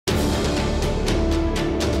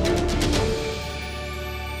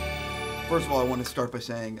First of all, I want to start by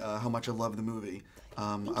saying how much I love the movie.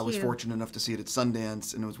 I was fortunate enough to see it at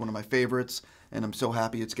Sundance, and it was one of my favorites, and I'm so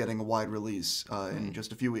happy it's getting a wide release in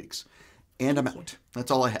just a few weeks. And I'm out.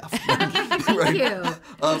 That's all I have. Thank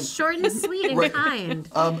you. Short and sweet and kind.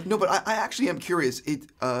 No, but I actually am curious.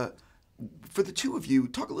 For the two of you,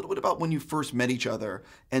 talk a little bit about when you first met each other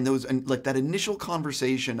and like that initial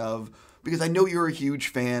conversation of, because I know you're a huge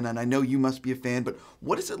fan and I know you must be a fan, but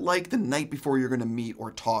what is it like the night before you're going to meet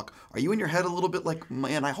or talk? Are you in your head a little bit like,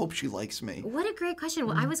 man, I hope she likes me? What a great question.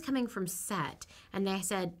 Well, I was coming from set and they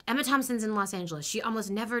said, Emma Thompson's in Los Angeles. She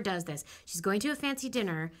almost never does this. She's going to a fancy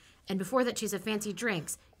dinner. And before that, she's at fancy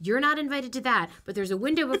drinks. You're not invited to that, but there's a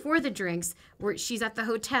window before the drinks where she's at the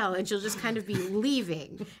hotel and she'll just kind of be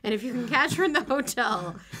leaving. And if you can catch her in the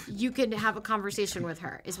hotel, you can have a conversation with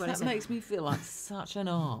her, is what I said. That makes me feel like such an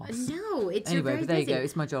arse. No, it's anyway, but there busy. You go.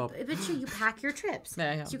 It's my job. But sure, you pack your trips.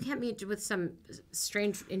 Yeah. So you can't meet with some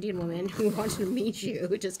strange Indian woman who wants to meet you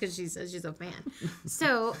just because she says she's a fan.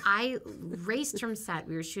 So I raced from set.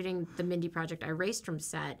 We were shooting the Mindy project. I raced from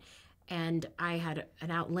set. And I had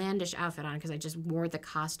an outlandish outfit on because I just wore the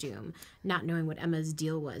costume, not knowing what Emma's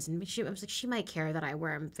deal was. And I was like, she might care that I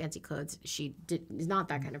wear fancy clothes. She is not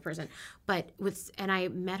that kind of person. And I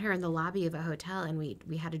met her in the lobby of a hotel, and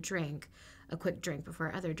we had a quick drink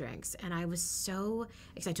before other drinks. And I was so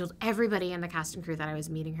excited. I told everybody in the cast and crew that I was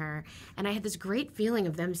meeting her. And I had this great feeling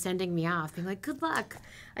of them sending me off, being like, good luck.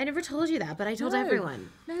 I never told you that, but I told everyone.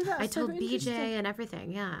 No, that's I told so BJ and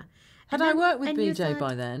everything, yeah. Had I worked with BJ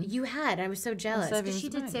by then? You had. I was so jealous because she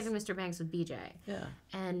did Banks. Saving Mr. Banks with BJ. Yeah.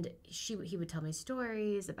 And he would tell me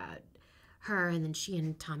stories about her, and then she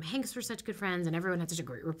and Tom Hanks were such good friends, and everyone had such a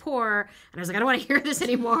great rapport. And I was like, I don't want to hear this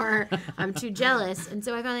anymore. I'm too jealous. And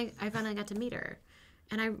so I finally got to meet her.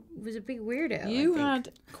 And I was a big weirdo. You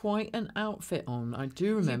had quite an outfit on. I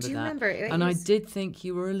do remember that. Remember. And I did think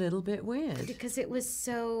you were a little bit weird. Because it was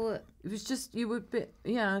so... It was just, you were a bit...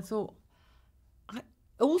 Yeah, I thought...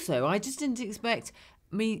 Also, I just didn't expect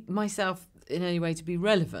myself in any way to be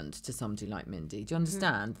relevant to somebody like Mindy. Do you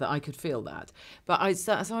understand that I could feel that? But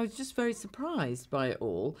so I was just very surprised by it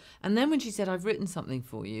all. And then when she said, I've written something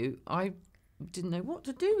for you, I didn't know what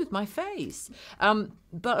to do with my face.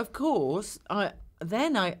 But of course, I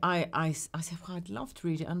said, well, I'd love to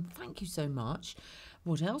read it, and thank you so much.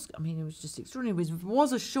 What else? I mean, it was just extraordinary. It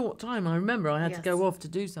was a short time. I remember I had to go off to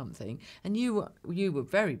do something, and you were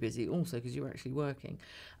very busy also because you were actually working.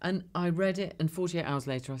 And I read it, and 48 hours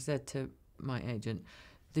later, I said to my agent,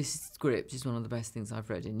 "This script is one of the best things I've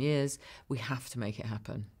read in years. We have to make it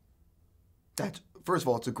happen." First of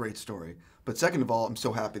all, it's a great story. But second of all, I'm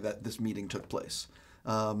so happy that this meeting took place.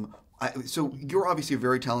 So you're obviously a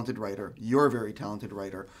very talented writer. You're a very talented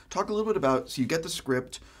writer. Talk a little bit about, so you get the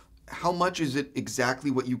script. How much is it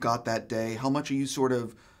exactly what you got that day? How much are you sort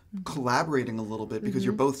of collaborating a little bit because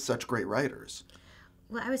you're both such great writers?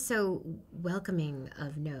 Well, I was so welcoming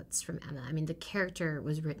of notes from Emma. I mean, the character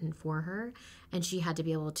was written for her, and she had to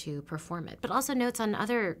be able to perform it. But also notes on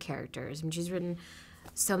other characters. I mean, she's written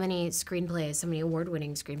so many screenplays, so many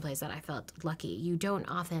award-winning screenplays that I felt lucky. You don't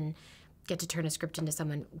often get to turn a script into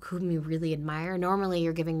someone whom you really admire. Normally,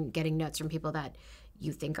 you're getting notes from people that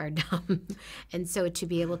you think are dumb. And so to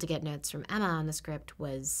be able to get notes from Emma on the script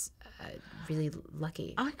was really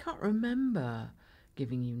lucky. I can't remember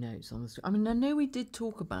giving you notes on the script. I mean, I know we did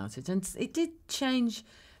talk about it, and it did change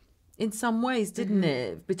in some ways, didn't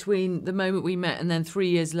it, between the moment we met and then 3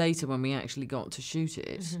 years later when we actually got to shoot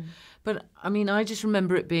it. But, I mean, I just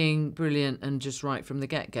remember it being brilliant and just right from the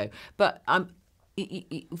get-go. But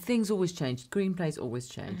things always change. Screenplays always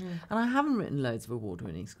change. And I haven't written loads of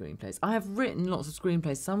award-winning screenplays. I have written lots of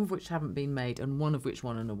screenplays, some of which haven't been made and one of which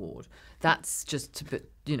won an award. That's just to be,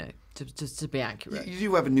 just to be accurate. You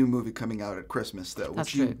do have a new movie coming out at Christmas, though, That's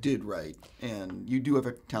which you true. did write. And you do have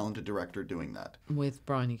a talented director doing that. With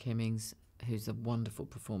Bryony Kimmings, who's a wonderful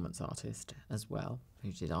performance artist as well,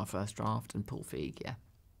 who did Our First Draft, and Paul Feig, yeah.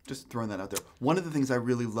 Just throwing that out there. One of the things I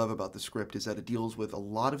really love about the script is that it deals with a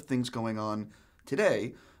lot of things going on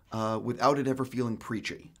today without it ever feeling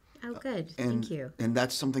preachy. Oh, good. Thank you. And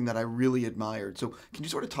that's something that I really admired. So can you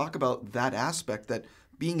sort of talk about that aspect, that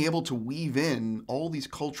being able to weave in all these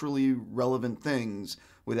culturally relevant things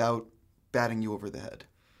without batting you over the head?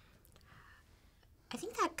 I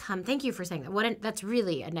think thank you for saying that. That's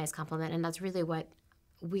really a nice compliment, and that's really what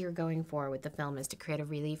we're going for with the film, is to create a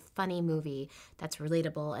really funny movie that's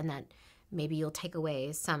relatable and that maybe you'll take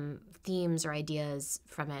away some themes or ideas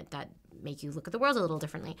from it that make you look at the world a little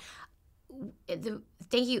differently.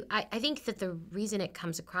 Thank you. I think that the reason it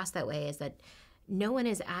comes across that way is that no one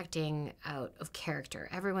is acting out of character.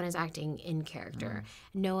 Everyone is acting in character.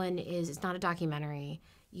 No one is, it's not a documentary.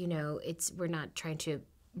 we're not trying to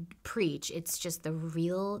preach. It's just the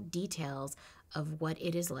real details of what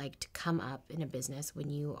it is like to come up in a business when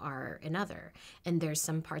you are another. And there's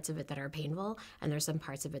some parts of it that are painful, and there's some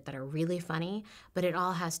parts of it that are really funny, but it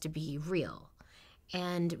all has to be real.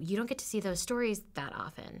 And you don't get to see those stories that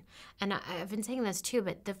often. And I've been saying this too,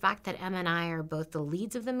 but the fact that Emma and I are both the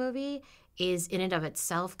leads of the movie is in and of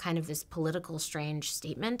itself kind of this political strange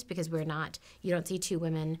statement, because you don't see two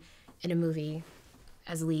women in a movie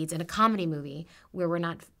as leads in a comedy movie where we're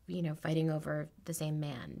not, fighting over the same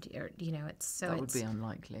man. It's so. That would be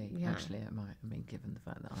unlikely, actually. It might. I mean, given the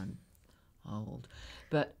fact that I'm old,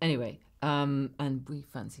 but anyway, and we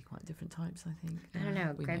fancy quite different types, I think. I don't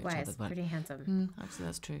know. Greg Wise, pretty handsome. Absolutely,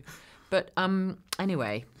 that's true. But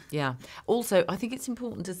anyway, yeah. Also, I think it's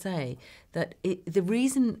important to say that the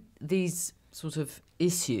reason these sort of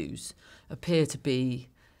issues appear to be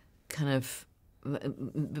kind of,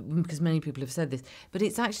 because many people have said this, but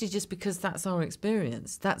it's actually just because that's our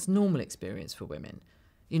experience. That's normal experience for women.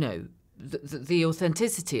 The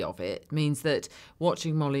authenticity of it means that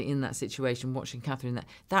watching Molly in that situation, watching Catherine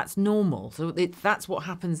that's normal. So that's what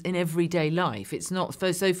happens in everyday life. It's not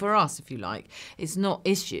so for us, if you like, it's not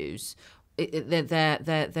issues.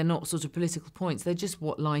 They're not sort of political points. They're just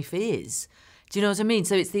what life is. Do you know what I mean?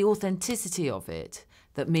 So it's the authenticity of it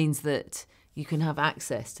that means that you can have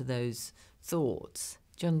access to those thoughts.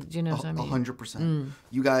 Do you know what I mean? 100%.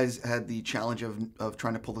 You guys had the challenge of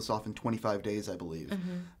trying to pull this off in 25 days, I believe.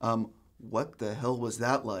 What the hell was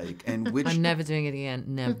that like? And which I'm never doing it again.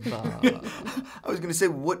 Never. I was going to say,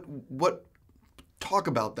 what? Talk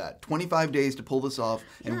about that. 25 days to pull this off,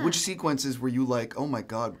 and which sequences were you like, oh my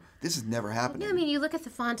God, this is never happening? No, I mean, you look at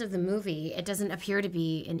the font of the movie, it doesn't appear to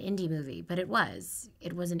be an indie movie, but it was.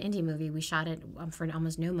 It was an indie movie. We shot it for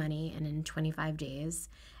almost no money and in 25 days.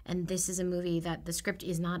 And this is a movie that the script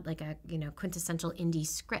is not like a quintessential indie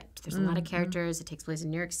script. There's a lot of characters. It takes place in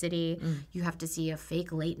New York City. You have to see a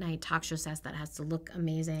fake late night talk show set that has to look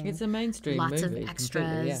amazing. It's a mainstream Lots movie, of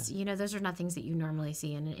extras. Yeah. Those are not things that you normally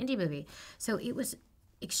see in an indie movie. So it was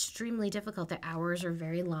extremely difficult. The hours are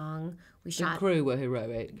very long. The crew were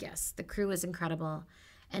heroic. Yes, the crew was incredible,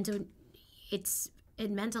 and it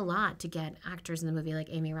meant a lot to get actors in the movie like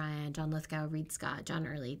Amy Ryan, John Lithgow, Reed Scott, John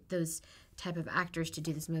Early, those type of actors to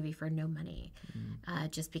do this movie for no money,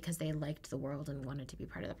 just because they liked the world and wanted to be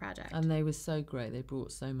part of the project. And they were so great. They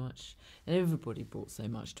brought so much, and everybody brought so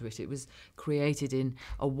much to it. It was created in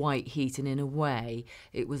a white heat, and in a way,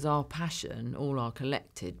 it was our passion, all our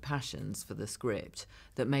collected passions for the script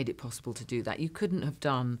that made it possible to do that. You couldn't have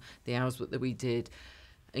done the hours that we did,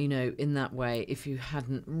 in that way, if you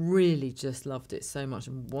hadn't really just loved it so much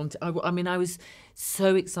and wanted. I was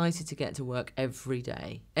so excited to get to work every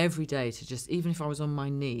day to just, even if I was on my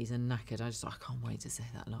knees and knackered, I can't wait to say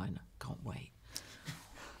that line. I can't wait.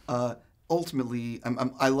 Ultimately,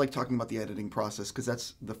 I like talking about the editing process because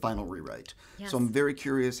that's the final rewrite. Yes. So I'm very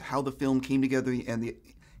curious how the film came together and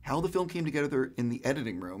how the film came together in the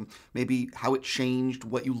editing room. Maybe how it changed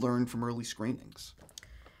what you learned from early screenings.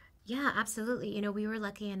 Yeah, absolutely. We were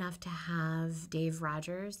lucky enough to have Dave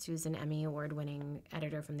Rogers, who's an Emmy Award-winning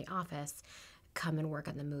editor from The Office, come and work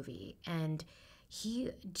on the movie. And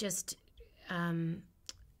he just had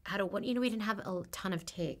we didn't have a ton of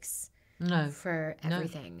takes for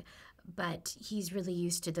everything. No. But he's really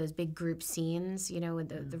used to those big group scenes,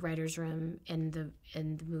 the writer's room in the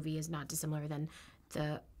movie is not dissimilar than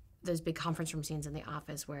those big conference room scenes in The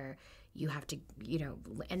Office where you have to,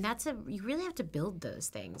 and you really have to build those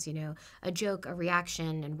things, a joke, a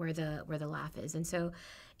reaction, and where the laugh is. And so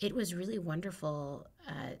it was really wonderful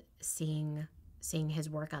seeing his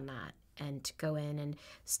work on that, and to go in and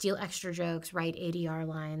steal extra jokes, write ADR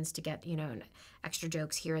lines to get, extra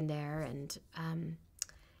jokes here and there. And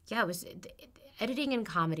it was editing and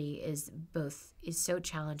comedy is so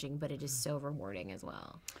challenging, but it is so rewarding as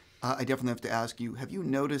well. I definitely have to ask you, have you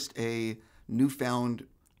noticed a newfound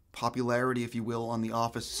popularity, if you will, on The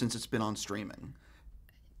Office since it's been on streaming?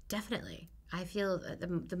 Definitely. I feel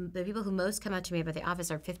the people who most come out to me about The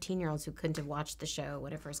Office are 15-year-olds who couldn't have watched the show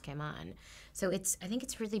when it first came on. So I think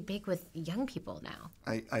it's really big with young people now.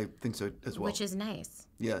 I think so as well. Which is nice.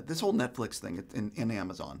 Yeah, this whole Netflix thing and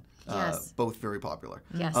Amazon, yes. Both very popular.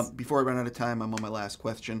 Yes. Before I run out of time, I'm on my last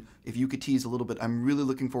question. If you could tease a little bit, I'm really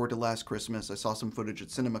looking forward to Last Christmas. I saw some footage at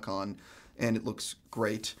CinemaCon, and it looks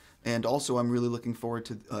great. And also, I'm really looking forward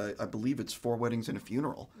to, I believe it's 4 Weddings and a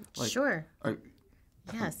Funeral. Sure.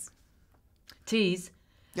 Yes. Tease.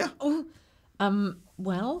 Yeah. Oh,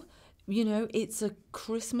 well, it's a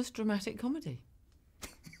Christmas dramatic comedy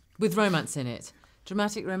with romance in it.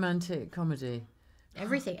 Dramatic romantic comedy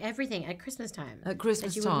Everything at Christmas time. At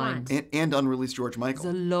Christmas that you would time. want. And unreleased George Michael.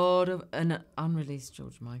 There's a lot of an unreleased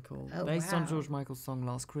George Michael, Oh, based on wow. George Michael's song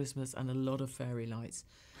Last Christmas, and a lot of fairy lights.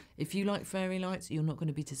 If you like fairy lights, you're not going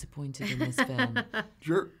to be disappointed in this film.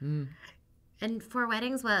 Sure. And for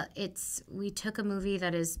weddings, well, we took a movie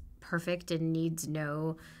that is perfect and needs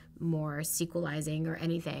no more sequelizing or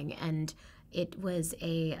anything, and it was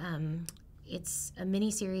it's a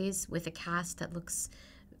mini series with a cast that looks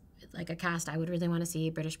like a cast I would really want to see: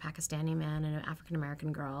 a British Pakistani man and an African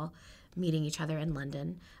American girl meeting each other in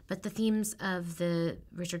London. But the themes of the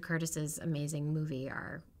Richard Curtis's amazing movie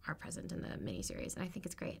are present in the miniseries, and I think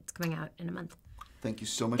it's great. It's coming out in a month. Thank you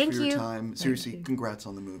so much Thank for your you. time. Seriously, congrats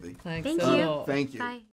on the movie. Thanks Thank a you. lot. Thank you. Bye.